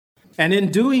And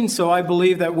in doing so, I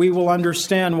believe that we will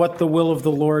understand what the will of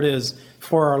the Lord is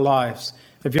for our lives.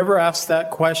 Have you ever asked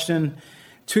that question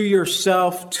to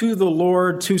yourself, to the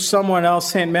Lord, to someone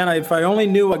else, saying, man, if I only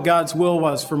knew what God's will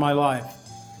was for my life,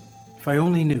 if I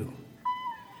only knew.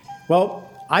 Well,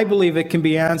 I believe it can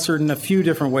be answered in a few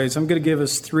different ways. I'm going to give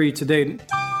us 3 today.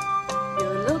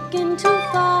 You're looking too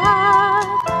far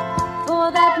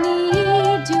for that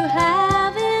need you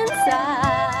have inside.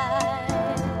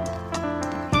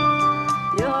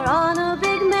 You're on a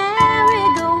big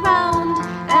merry-go-round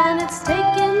and it's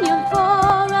taking you for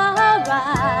a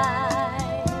ride.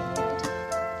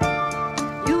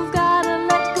 You've got to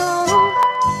let go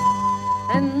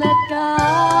and let God.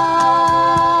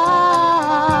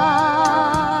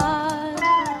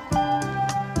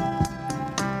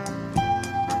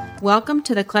 Welcome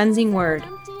to the Cleansing Word.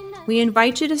 We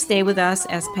invite you to stay with us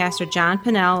as Pastor John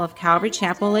Pennell of Calvary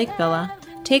Chapel, Lake Villa,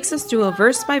 takes us through a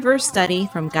verse-by-verse study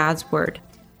from God's Word.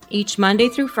 Each Monday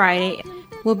through Friday,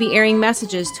 we'll be airing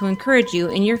messages to encourage you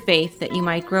in your faith that you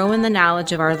might grow in the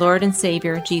knowledge of our Lord and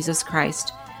Savior, Jesus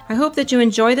Christ. I hope that you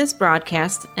enjoy this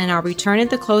broadcast, and I'll return at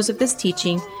the close of this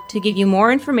teaching to give you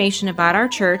more information about our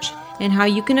church and how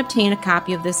you can obtain a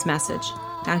copy of this message.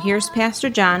 Now here's Pastor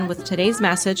John with today's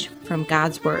message from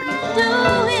God's Word.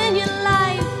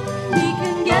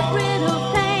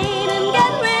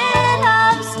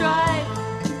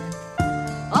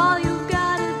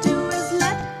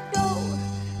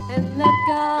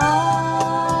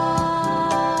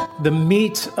 The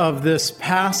meat of this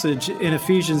passage in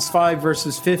Ephesians 5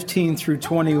 verses 15 through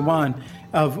 21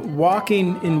 of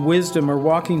walking in wisdom or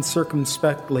walking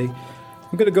circumspectly.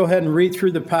 I'm going to go ahead and read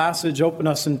through the passage, open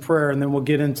us in prayer, and then we'll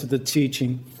get into the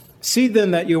teaching. See then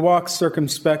that you walk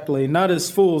circumspectly, not as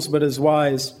fools, but as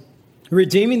wise,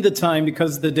 redeeming the time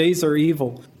because the days are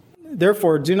evil.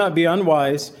 Therefore, do not be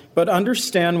unwise, but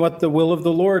understand what the will of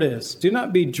the Lord is. Do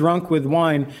not be drunk with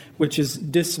wine, which is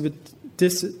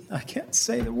I can't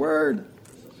say the word.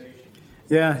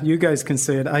 Yeah, you guys can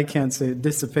say it. I can't say it.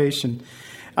 Dissipation.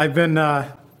 I've been,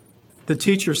 the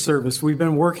teacher service, we've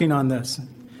been working on this.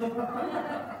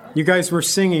 You guys were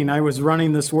singing. I was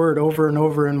running this word over and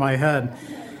over in my head.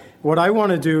 What I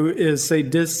want to do is say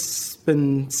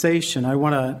dispensation.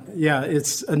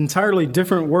 It's an entirely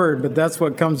different word, but that's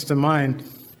what comes to mind.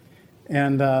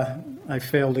 And I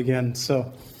failed again.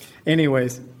 So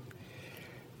anyways,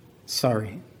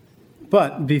 sorry.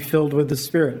 But be filled with the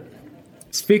Spirit,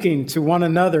 speaking to one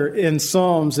another in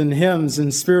psalms and hymns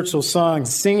and spiritual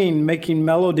songs, singing, making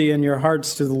melody in your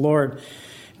hearts to the Lord,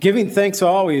 giving thanks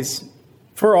always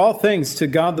for all things to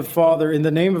God the Father in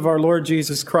the name of our Lord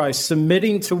Jesus Christ,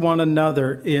 submitting to one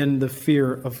another in the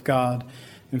fear of God.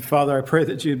 And Father, I pray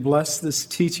that you'd bless this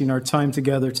teaching, our time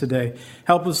together today.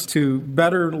 Help us to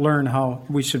better learn how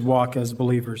we should walk as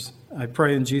believers. I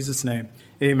pray in Jesus' name.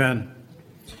 Amen.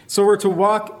 So we're to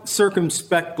walk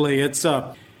circumspectly. It's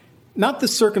not the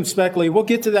circumspectly, we'll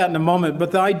get to that in a moment,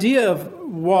 but the idea of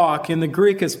walk in the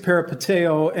Greek is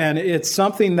peripateo, and it's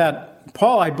something that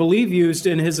Paul, I believe, used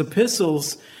in his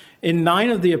epistles. In 9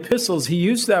 of the epistles, he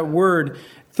used that word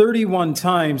 31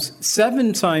 times,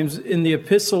 7 times in the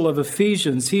epistle of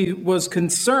Ephesians. He was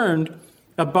concerned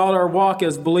about our walk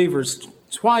as believers.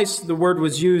 Twice the word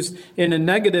was used in a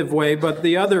negative way, but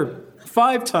the other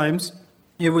 5 times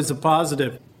it was a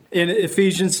positive. In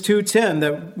Ephesians 2:10,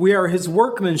 that we are his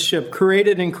workmanship,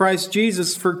 created in Christ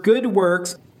Jesus for good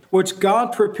works, which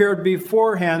God prepared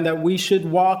beforehand that we should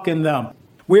walk in them.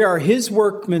 We are his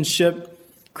workmanship,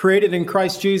 created in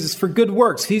Christ Jesus for good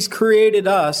works. He's created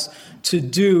us to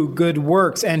do good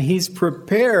works, and he's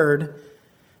prepared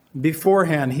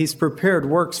beforehand. He's prepared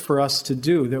works for us to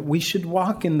do, that we should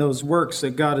walk in those works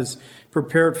that God has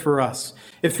prepared for us.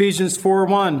 Ephesians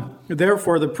 4:1,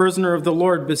 therefore, the prisoner of the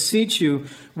Lord, beseech you,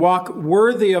 walk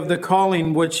worthy of the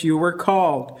calling which you were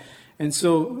called. And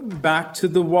so back to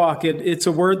the walk, it's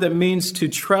a word that means to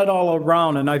tread all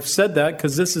around. And I've said that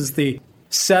because this is the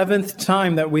 7th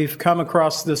time that we've come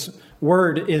across this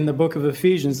word in the book of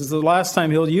Ephesians. It's the last time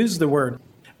he'll use the word.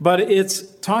 But it's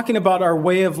talking about our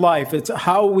way of life. It's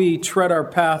how we tread our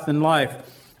path in life,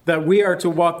 that we are to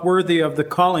walk worthy of the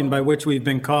calling by which we've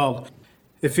been called.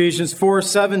 Ephesians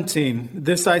 4:17,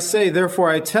 this I say, therefore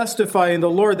I testify in the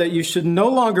Lord that you should no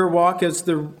longer walk as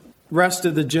the rest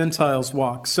of the Gentiles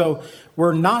walk. So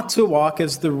we're not to walk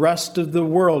as the rest of the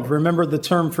world. Remember, the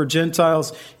term for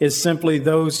Gentiles is simply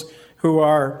those who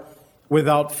are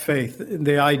without faith.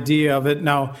 The idea of it.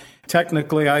 Now,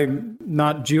 technically, I'm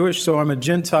not Jewish, so I'm a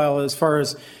Gentile as far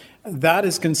as that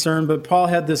is concerned. But Paul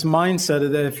had this mindset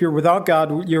that if you're without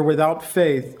God, you're without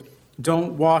faith.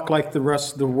 Don't walk like the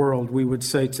rest of the world, we would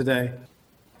say today.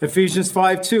 Ephesians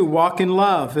 5:2, walk in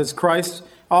love, as Christ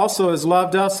also has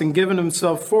loved us and given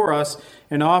himself for us,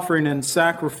 an offering and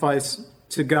sacrifice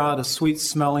to God, a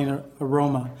sweet-smelling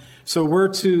aroma. So we're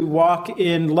to walk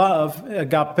in love.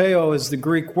 Agapeo is the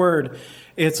Greek word.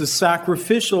 It's a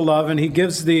sacrificial love, and he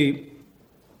gives the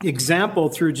example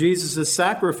through Jesus'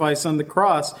 sacrifice on the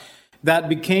cross that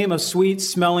became a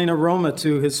sweet-smelling aroma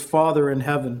to his Father in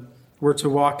heaven. We're to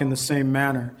walk in the same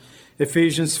manner.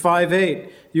 Ephesians 5:8,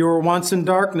 you were once in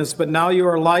darkness, but now you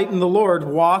are light in the Lord.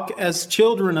 Walk as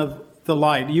children of the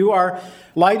light. You are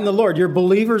light in the Lord. You're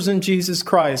believers in Jesus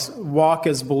Christ. Walk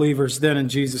as believers then in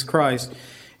Jesus Christ.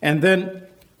 And then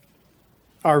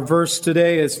our verse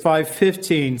today is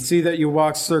 5:15. See that you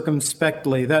walk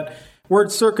circumspectly. That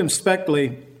word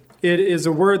circumspectly, it is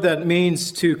a word that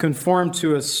means to conform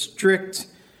to a strict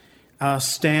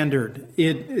standard.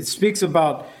 It speaks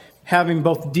about having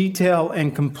both detail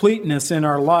and completeness in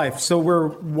our life. So we're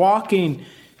walking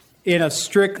in a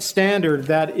strict standard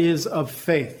that is of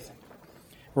faith.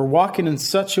 We're walking in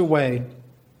such a way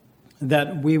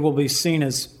that we will be seen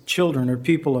as children or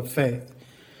people of faith.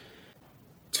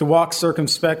 To walk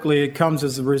circumspectly, it comes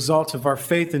as a result of our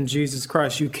faith in Jesus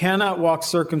Christ. You cannot walk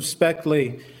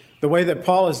circumspectly the way that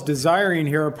Paul is desiring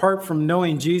here apart from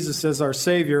knowing Jesus as our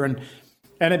Savior.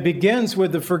 And it begins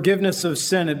with the forgiveness of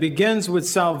sin. It begins with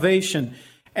salvation.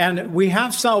 And we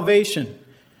have salvation.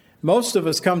 Most of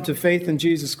us come to faith in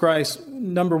Jesus Christ,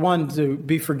 number one, to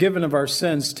be forgiven of our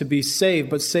sins, to be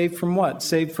saved. But saved from what?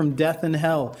 Saved from death and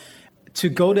hell, to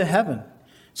go to heaven.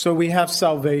 So we have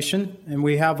salvation, and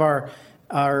we have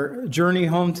our journey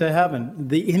home to heaven.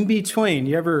 The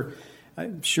in-between,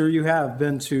 I'm sure you have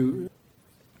been to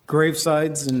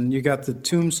gravesides, and you got the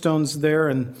tombstones there,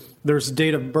 and there's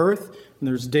date of birth, and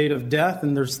there's date of death,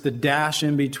 and there's the dash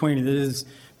in between. It has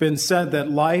been said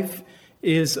that life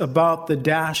is about the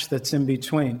dash that's in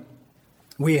between.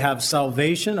 We have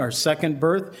salvation, our second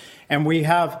birth, and we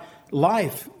have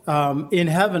life in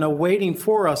heaven awaiting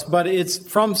for us. But it's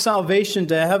from salvation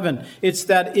to heaven. It's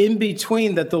that in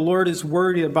between that the Lord is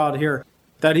worried about here,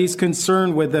 that he's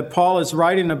concerned with, that Paul is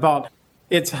writing about.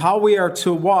 It's how we are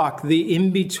to walk, the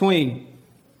in between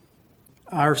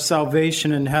our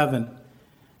salvation in heaven,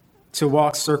 to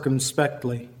walk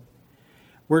circumspectly.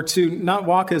 We're to not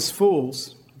walk as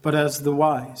fools, but as the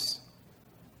wise.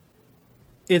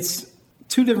 It's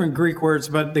two different Greek words,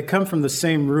 but they come from the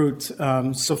same root.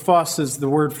 Sophos is the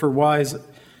word for wise.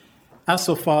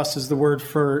 Asophos is the word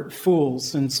for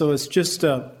fools. And so it's just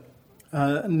a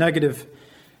negative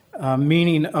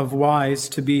meaning of wise,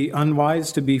 to be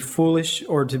unwise, to be foolish,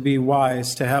 or to be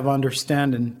wise, to have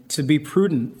understanding, to be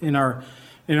prudent in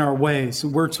our ways.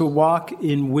 We're to walk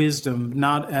in wisdom,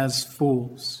 not as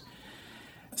fools.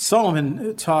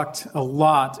 Solomon talked a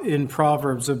lot in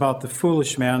Proverbs about the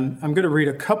foolish man. I'm going to read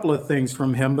a couple of things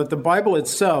from him, but the Bible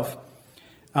itself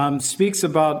speaks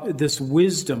about this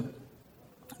wisdom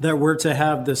that we're to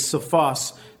have, this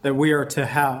sophos that we are to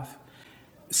have.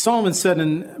 Solomon said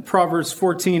in Proverbs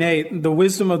 14:8, the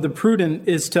wisdom of the prudent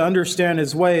is to understand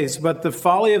his ways, but the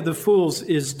folly of the fools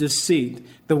is deceit.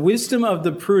 The wisdom of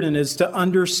the prudent is to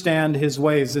understand his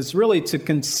ways. It's really to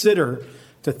consider,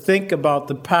 to think about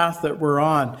the path that we're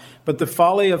on. But the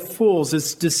folly of fools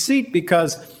is deceit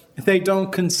because they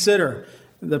don't consider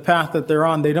the path that they're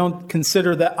on. They don't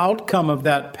consider the outcome of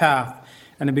that path,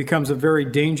 and it becomes a very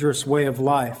dangerous way of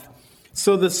life.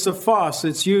 So the sophos,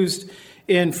 it's used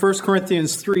in 1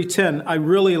 Corinthians 3:10. I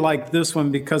really like this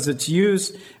one because it's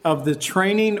used of the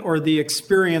training or the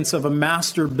experience of a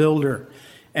master builder.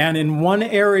 And in one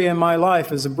area in my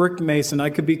life as a brick mason,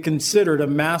 I could be considered a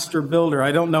master builder.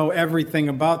 I don't know everything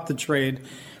about the trade,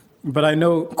 but I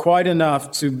know quite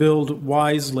enough to build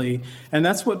wisely. And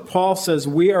that's what Paul says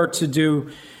we are to do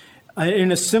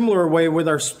in a similar way with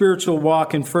our spiritual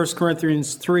walk in 1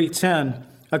 Corinthians 3:10.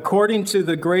 According to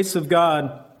the grace of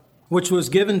God, which was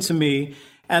given to me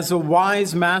as a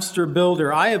wise master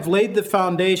builder, I have laid the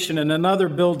foundation and another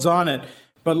builds on it.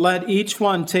 But let each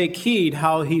one take heed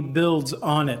how he builds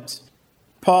on it.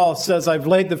 Paul says, I've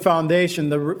laid the foundation.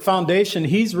 The foundation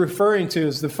he's referring to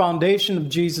is the foundation of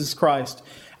Jesus Christ.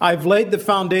 I've laid the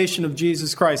foundation of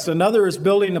Jesus Christ. Another is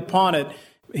building upon it.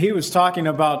 He was talking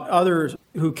about others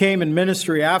who came in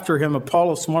ministry after him,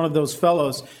 Apollos, one of those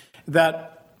fellows, that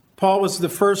Paul was the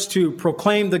first to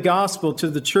proclaim the gospel to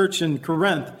the church in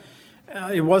Corinth.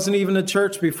 It wasn't even a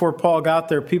church before Paul got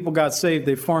there. People got saved.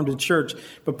 They formed a church.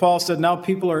 But Paul said, now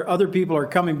other people are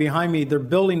coming behind me. They're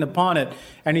building upon it.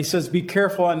 And he says, be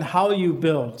careful on how you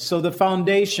build. So the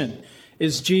foundation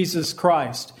is Jesus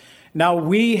Christ. Now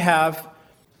we have,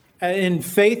 in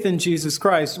faith in Jesus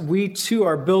Christ, we too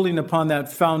are building upon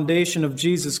that foundation of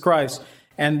Jesus Christ.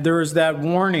 And there is that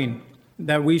warning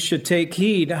that we should take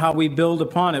heed how we build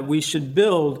upon it. We should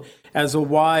build as a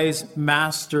wise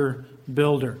master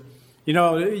builder. You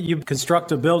know, you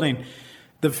construct a building,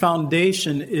 the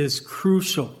foundation is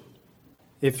crucial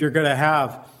if you're going to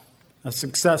have a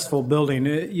successful building.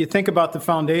 You think about the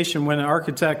foundation when an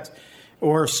architect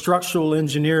or a structural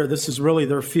engineer, this is really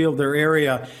their field, their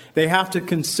area, they have to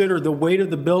consider the weight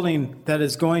of the building that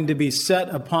is going to be set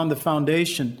upon the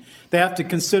foundation. They have to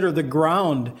consider the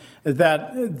ground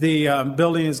that the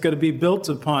building is going to be built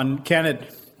upon. Can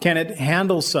it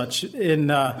handle such?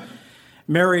 In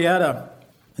Marietta,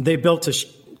 they built a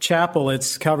chapel.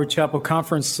 It's Calvary Chapel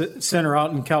Conference Center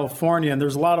out in California, and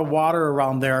there's a lot of water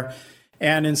around there.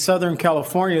 And in Southern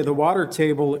California, the water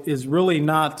table is really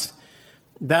not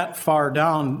that far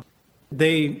down.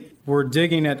 They were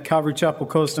digging at Calvary Chapel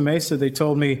Costa Mesa. They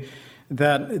told me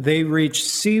that they reached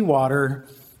seawater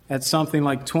at something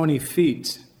like 20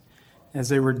 feet as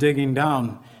they were digging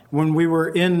down. When we were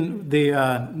in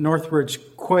the Northridge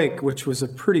quake, which was a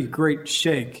pretty great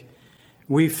shake,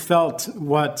 we felt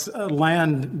what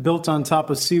land built on top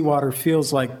of seawater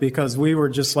feels like, because we were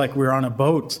just like we were on a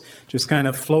boat, just kind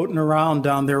of floating around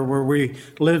down there where we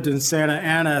lived in Santa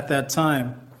Ana at that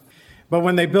time. But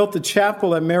when they built the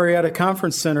chapel at Marietta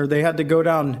Conference Center, they had to go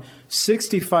down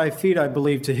 65 feet, I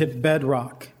believe, to hit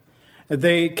bedrock.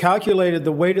 They calculated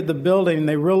the weight of the building, and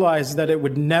they realized that it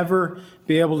would never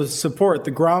be able to support.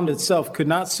 The ground itself could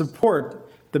not support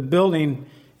the building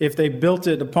if they built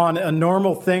it upon a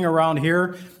normal thing around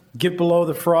here. Get below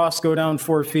the frost, go down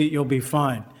 4 feet, you'll be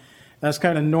fine. That's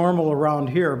kind of normal around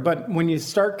here. But when you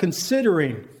start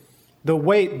considering the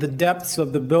weight, the depths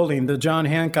of the building, the John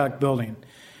Hancock building,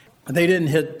 they didn't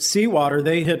hit seawater,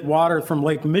 they hit water from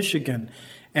Lake Michigan.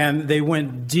 And they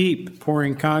went deep,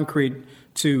 pouring concrete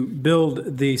to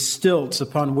build the stilts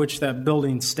upon which that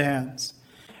building stands.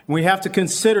 We have to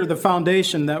consider the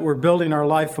foundation that we're building our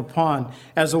life upon.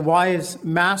 As a wise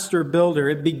master builder,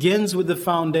 it begins with the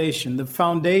foundation. The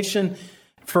foundation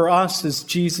for us is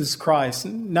Jesus Christ.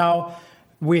 Now,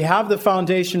 we have the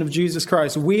foundation of Jesus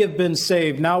Christ. We have been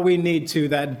saved. Now we need to,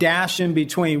 that dash in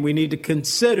between, we need to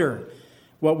consider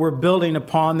what we're building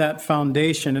upon that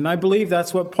foundation. And I believe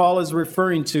that's what Paul is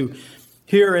referring to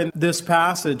here in this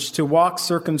passage, to walk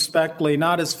circumspectly,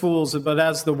 not as fools, but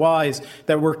as the wise,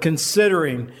 that we're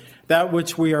considering that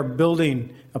which we are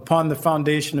building upon the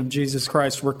foundation of Jesus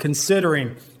Christ. We're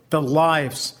considering the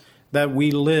lives that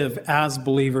we live as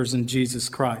believers in Jesus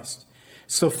Christ.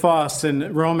 Sophos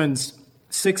in Romans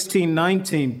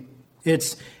 16:19,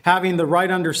 it's having the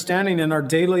right understanding in our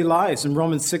daily lives. In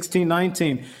Romans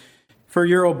 16:19, for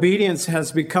your obedience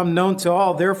has become known to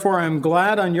all, therefore I am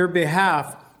glad on your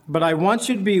behalf, but I want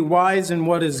you to be wise in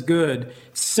what is good,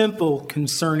 simple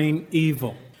concerning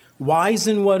evil. Wise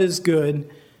in what is good,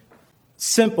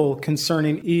 simple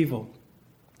concerning evil.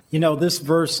 You know, this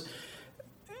verse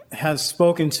has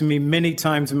spoken to me many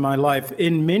times in my life.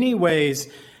 In many ways,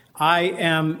 I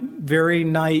am very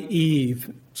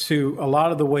naive to a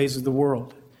lot of the ways of the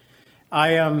world.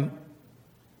 I am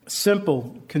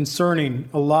simple concerning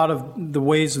a lot of the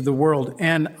ways of the world,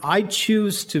 and I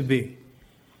choose to be.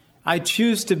 I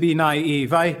choose to be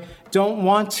naive. I don't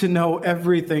want to know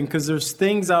everything, because there's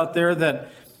things out there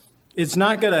that it's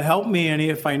not going to help me any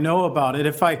if I know about it.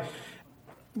 If I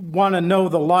want to know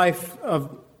the life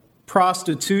of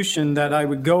prostitution, that I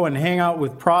would go and hang out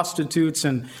with prostitutes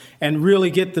and really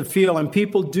get the feel. And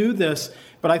people do this,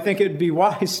 but I think it'd be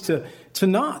wise to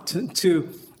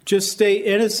just stay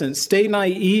innocent, stay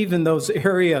naive in those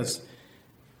areas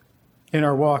in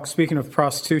our walk. Speaking of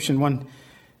prostitution,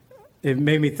 it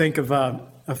made me think of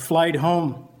a flight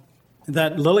home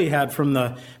that Lily had from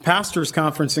the pastor's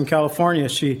conference in California.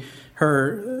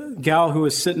 Her gal who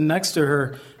was sitting next to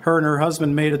her and her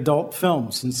husband made adult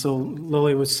films. And so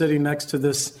Lily was sitting next to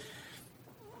this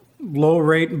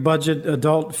low-rate budget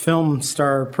adult film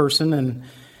star person.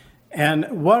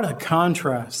 And what a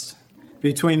contrast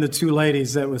between the two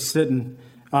ladies that was sitting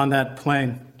on that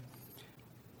plane.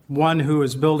 One who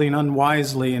was building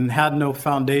unwisely and had no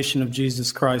foundation of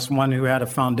Jesus Christ. One who had a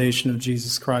foundation of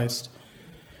Jesus Christ,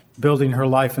 building her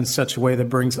life in such a way that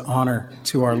brings honor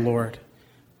to our Lord.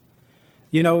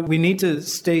 You know, we need to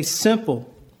stay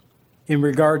simple in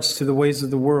regards to the ways of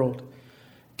the world.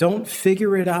 Don't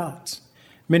figure it out.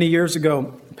 Many years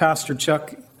ago, Pastor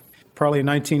Chuck, probably in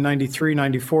 1993,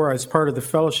 94, I was part of the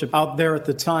fellowship out there at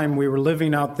the time. We were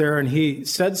living out there, and he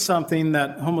said something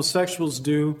that homosexuals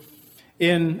do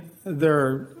in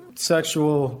their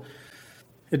sexual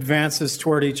advances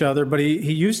toward each other, but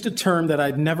he used a term that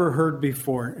I'd never heard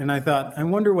before, and I thought, I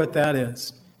wonder what that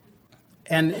is.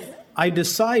 And I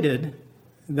decided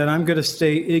that I'm going to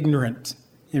stay ignorant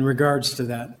in regards to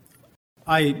that.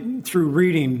 I, through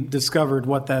reading, discovered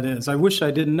what that is. I wish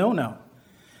I didn't know now.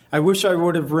 I wish I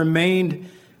would have remained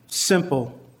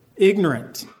simple,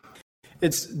 ignorant.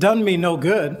 It's done me no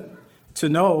good to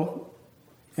know,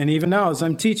 and even now as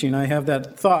I'm teaching, I have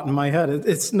that thought in my head.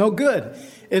 It's no good.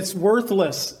 It's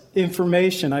worthless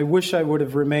information. I wish I would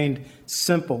have remained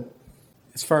simple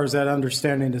as far as that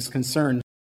understanding is concerned.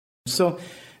 So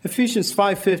Ephesians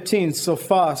 5:15,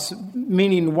 sophos,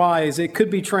 meaning wise. It could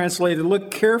be translated,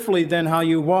 look carefully then how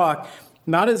you walk,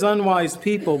 not as unwise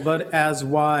people, but as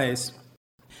wise.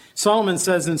 Solomon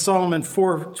says in Solomon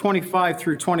 4:25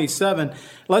 through 27,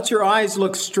 let your eyes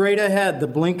look straight ahead, the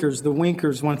blinkers, the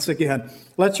winkers once again.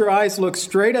 Let your eyes look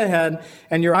straight ahead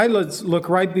and your eyelids look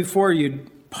right before you.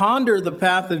 Ponder the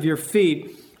path of your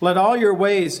feet. Let all your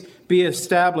ways be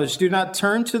established. Do not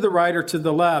turn to the right or to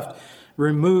the left.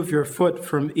 Remove your foot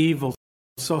from evil.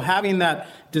 So having that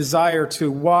desire to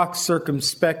walk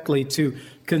circumspectly, to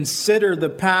consider the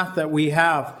path that we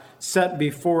have set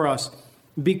before us.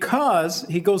 Because,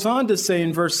 he goes on to say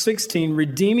in verse 16,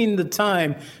 redeeming the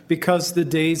time because the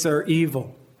days are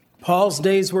evil. Paul's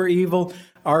days were evil.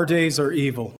 Our days are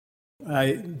evil.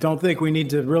 I don't think we need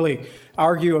to really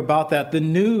argue about that. The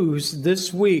news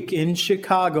this week in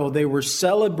Chicago, they were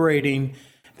celebrating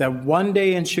that one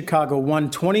day in Chicago, one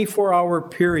 24-hour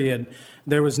period,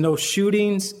 there was no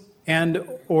shootings and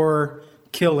or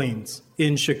killings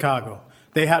in Chicago.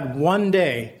 They had one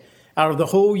day out of the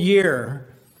whole year,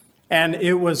 and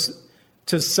it was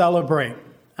to celebrate.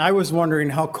 I was wondering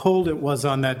how cold it was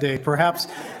on that day. Perhaps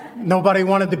nobody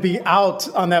wanted to be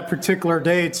out on that particular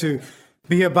day to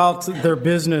be about their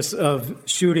business of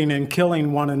shooting and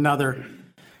killing one another.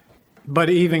 But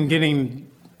even getting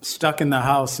stuck in the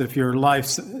house, if your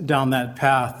life's down that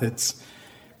path,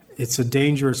 it's a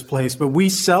dangerous place. But we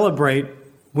celebrate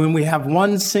when we have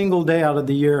one single day out of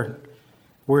the year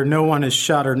where no one is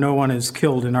shot or no one is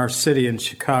killed in our city in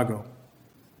Chicago.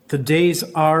 The days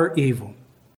are evil.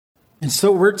 And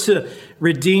so we're to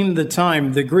redeem the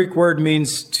time. The Greek word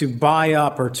means to buy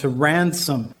up or to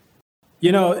ransom.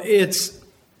 You know, it's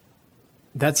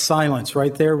that silence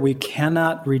right there. We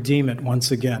cannot redeem it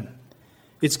once again.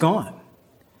 It's gone.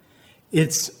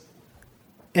 It's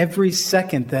every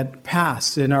second that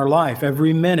passed in our life,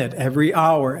 every minute, every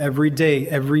hour, every day,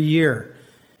 every year.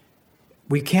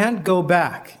 We can't go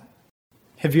back.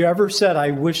 Have you ever said,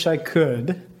 I wish I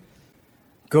could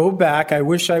go back? I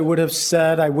wish I would have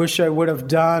said, I wish I would have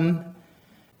done.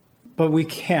 But we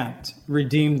can't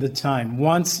redeem the time.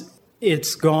 Once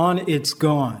it's gone, it's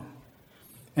gone.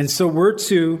 And so we're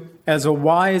to, as a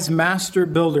wise master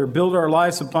builder, build our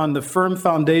lives upon the firm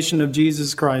foundation of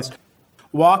Jesus Christ,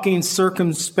 walking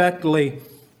circumspectly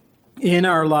in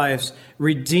our lives,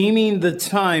 redeeming the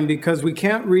time because we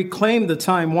can't reclaim the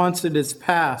time once it is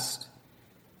past,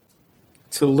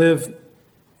 to live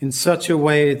in such a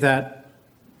way that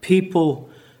people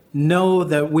know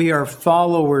that we are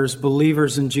followers,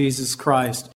 believers in Jesus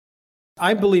Christ.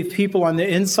 I believe people on the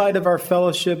inside of our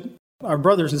fellowship, our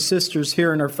brothers and sisters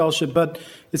here in our fellowship, but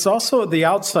it's also the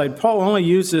outside. Paul only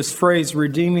used this phrase,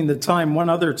 redeeming the time, one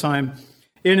other time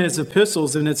in his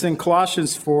epistles, and it's in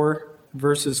Colossians 4,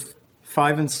 verses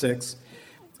 5 and 6.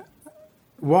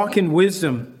 Walk in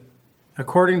wisdom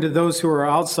according to those who are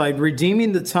outside,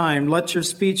 redeeming the time. Let your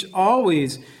speech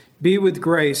always be with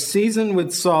grace, seasoned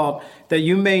with salt, that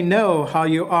you may know how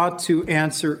you ought to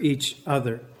answer each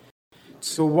other.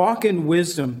 So walk in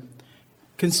wisdom.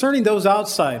 Concerning those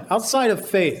outside of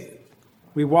faith,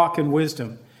 we walk in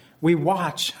wisdom. We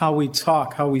watch how we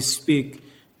talk, how we speak.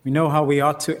 We know how we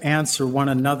ought to answer one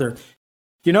another.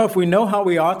 You know, if we know how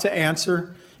we ought to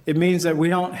answer, it means that we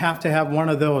don't have to have one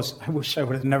of those. I wish I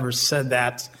would have never said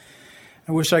that.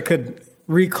 I wish I could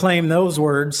reclaim those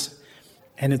words.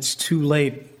 And it's too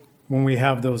late when we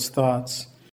have those thoughts.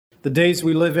 The days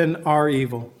we live in are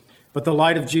evil, but the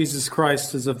light of Jesus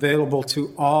Christ is available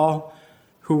to all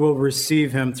who will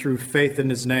receive him through faith in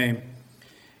his name.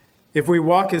 If we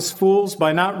walk as fools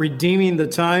by not redeeming the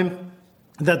time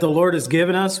that the Lord has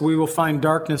given us, we will find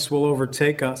darkness will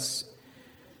overtake us.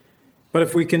 But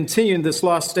if we continue in this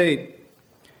lost state,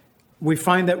 we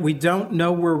find that we don't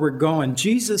know where we're going.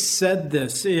 Jesus said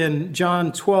this in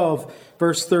John 12,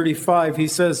 verse 35. He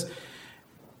says,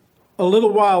 a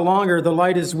little while longer, the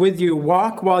light is with you.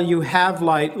 Walk while you have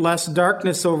light, lest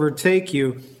darkness overtake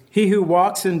you. He who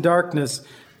walks in darkness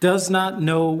does not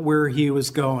know where he was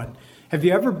going. Have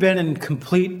you ever been in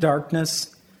complete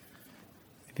darkness?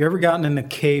 Have you ever gotten in a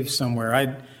cave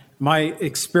somewhere? My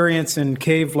experience in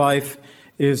cave life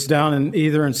is down in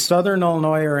either in southern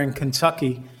Illinois or in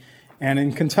Kentucky. And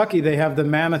in Kentucky, they have the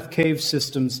Mammoth Cave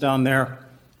systems down there.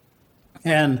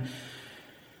 And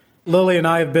Lily and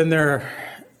I have been there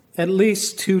at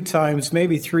least 2 times,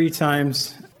 maybe 3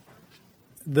 times.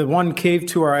 The one cave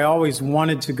tour I always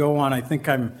wanted to go on, I think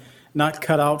I'm not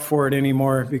cut out for it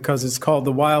anymore because it's called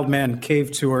the Wild Man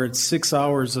Cave Tour. It's 6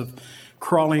 hours of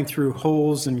crawling through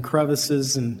holes and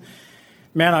crevices. And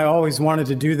man, I always wanted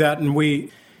to do that. And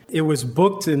it was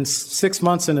booked in 6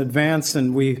 months in advance,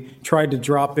 and we tried to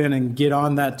drop in and get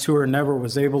on that tour, never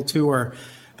was able to. Or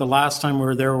the last time we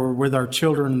were there, we were with our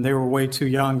children, and they were way too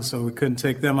young, so we couldn't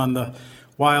take them on the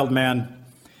Wild Man.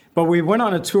 But we went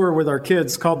on a tour with our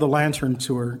kids called the Lantern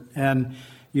Tour, and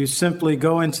you simply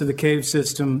go into the cave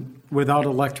system without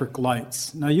electric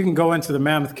lights. Now, you can go into the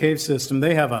Mammoth Cave System.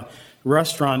 They have a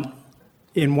restaurant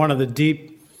in one of the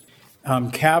deep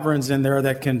caverns in there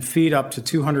that can feed up to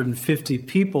 250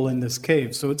 people in this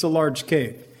cave. So it's a large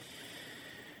cave.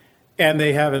 And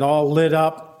they have it all lit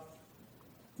up.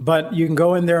 But you can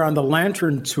go in there on the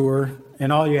Lantern Tour,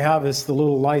 and all you have is the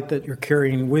little light that you're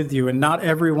carrying with you. And not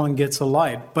everyone gets a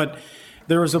light. But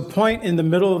there was a point in the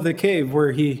middle of the cave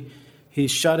where he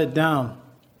shut it down.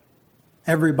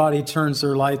 Everybody turns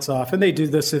their lights off. And they do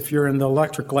this if you're in the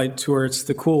electric light tour. It's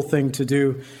the cool thing to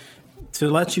do,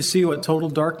 to let you see what total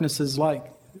darkness is like.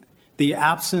 The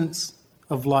absence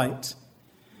of light.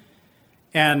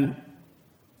 And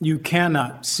you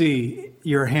cannot see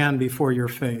your hand before your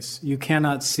face. You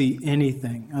cannot see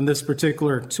anything. On this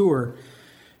particular tour,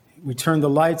 we turned the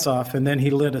lights off, and then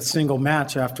he lit a single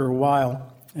match after a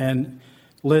while and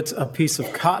lit a piece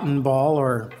of cotton ball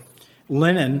or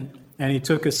linen, and he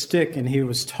took a stick and he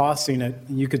was tossing it.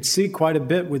 And you could see quite a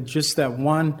bit with just that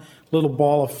one little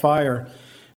ball of fire.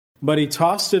 But he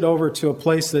tossed it over to a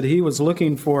place that he was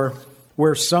looking for,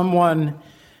 where someone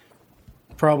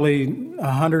probably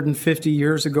 150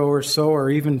 years ago or so, or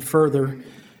even further,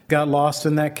 got lost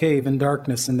in that cave in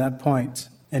darkness in that point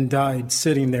and died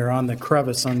sitting there on the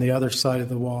crevice on the other side of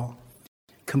the wall.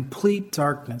 Complete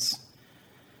darkness,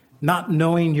 not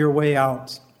knowing your way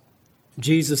out.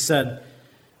 Jesus said,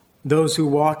 those who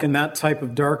walk in that type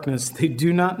of darkness, they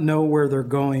do not know where they're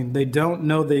going. They don't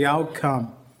know the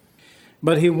outcome.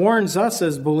 But he warns us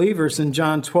as believers in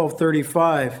John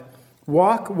 12:35,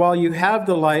 walk while you have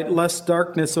the light, lest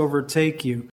darkness overtake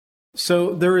you.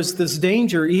 So there is this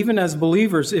danger, even as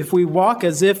believers, if we walk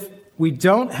as if we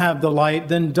don't have the light,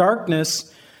 then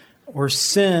darkness or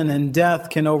sin and death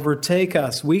can overtake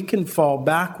us. We can fall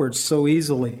backwards so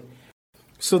easily.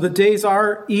 So the days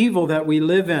are evil that we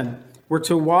live in. We're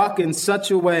to walk in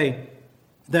such a way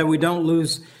that we don't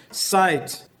lose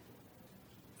sight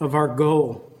of our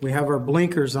goal. We have our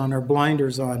blinkers on, our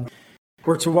blinders on.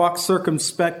 We're to walk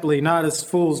circumspectly, not as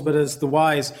fools, but as the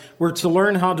wise. We're to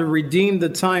learn how to redeem the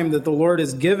time that the Lord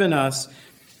has given us.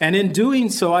 And in doing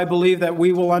so, I believe that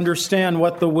we will understand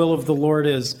what the will of the Lord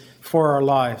is for our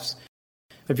lives.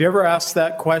 Have you ever asked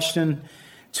that question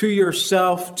to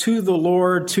yourself, to the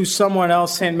Lord, to someone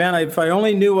else, saying, man, if I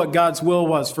only knew what God's will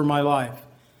was for my life,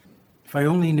 if I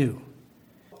only knew.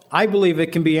 I believe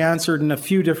it can be answered in a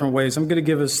few different ways. I'm going to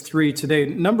give us 3 today.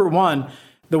 Number 1,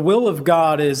 the will of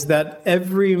God is that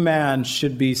every man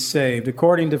should be saved.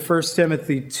 According to 1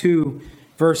 Timothy 2,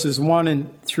 verses 1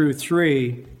 through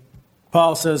 3,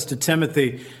 Paul says to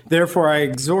Timothy, therefore I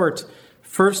exhort,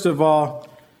 first of all,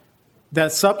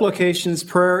 that supplications,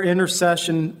 prayer,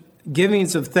 intercession,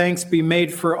 givings of thanks be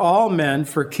made for all men,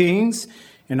 for kings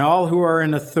and all who are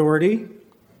in authority,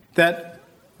 that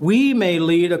we may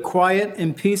lead a quiet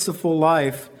and peaceful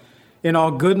life in all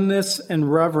goodness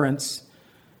and reverence.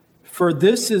 For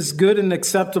this is good and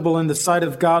acceptable in the sight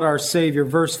of God our Savior.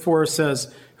 Verse 4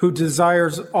 says, who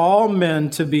desires all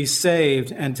men to be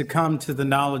saved and to come to the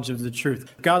knowledge of the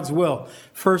truth. God's will,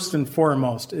 first and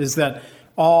foremost, is that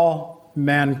all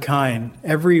mankind,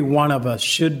 every one of us,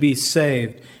 should be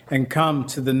saved and come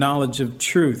to the knowledge of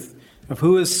truth, of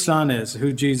who his Son is,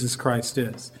 who Jesus Christ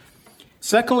is.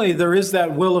 Secondly, there is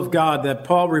that will of God that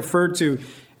Paul referred to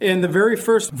in the very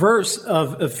first verse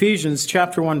of Ephesians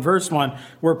chapter 1, verse 1,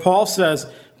 where Paul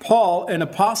says, Paul, an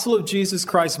apostle of Jesus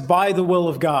Christ by the will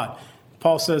of God.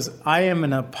 Paul says, I am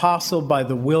an apostle by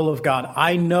the will of God.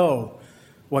 I know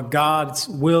what God's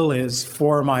will is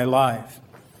for my life.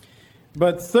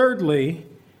 But thirdly,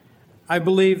 I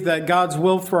believe that God's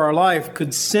will for our life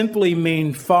could simply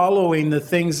mean following the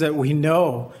things that we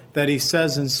know that he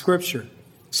says in Scripture.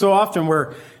 So often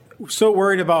we're so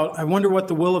worried about, I wonder what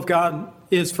the will of God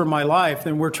is for my life.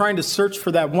 And we're trying to search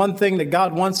for that one thing that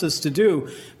God wants us to do.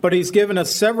 But he's given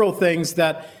us several things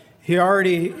that he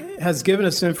already has given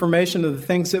us information of the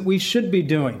things that we should be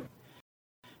doing.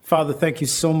 Father, thank you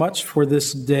so much for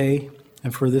this day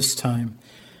and for this time.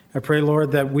 I pray,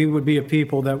 Lord, that we would be a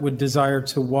people that would desire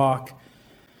to walk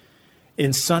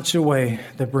in such a way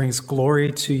that brings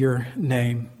glory to your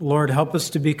name. Lord, help us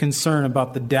to be concerned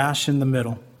about the dash in the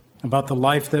middle, about the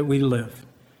life that we live,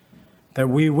 that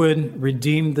we would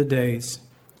redeem the days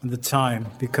and the time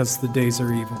because the days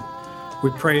are evil. We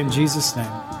pray in Jesus' name.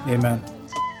 Amen.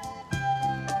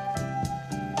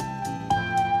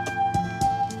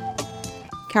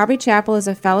 Calvary Chapel is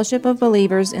a fellowship of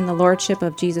believers in the Lordship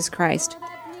of Jesus Christ.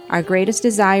 Our greatest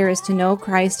desire is to know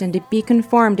Christ and to be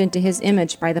conformed into His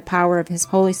image by the power of His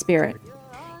Holy Spirit.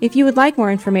 If you would like more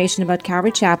information about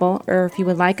Calvary Chapel, or if you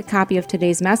would like a copy of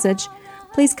today's message,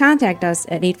 please contact us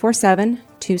at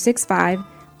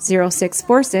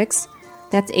 847-265-0646.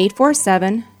 That's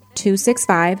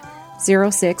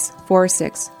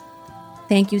 847-265-0646.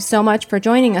 Thank you so much for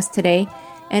joining us today,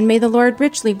 and may the Lord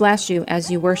richly bless you as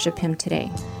you worship Him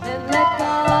today.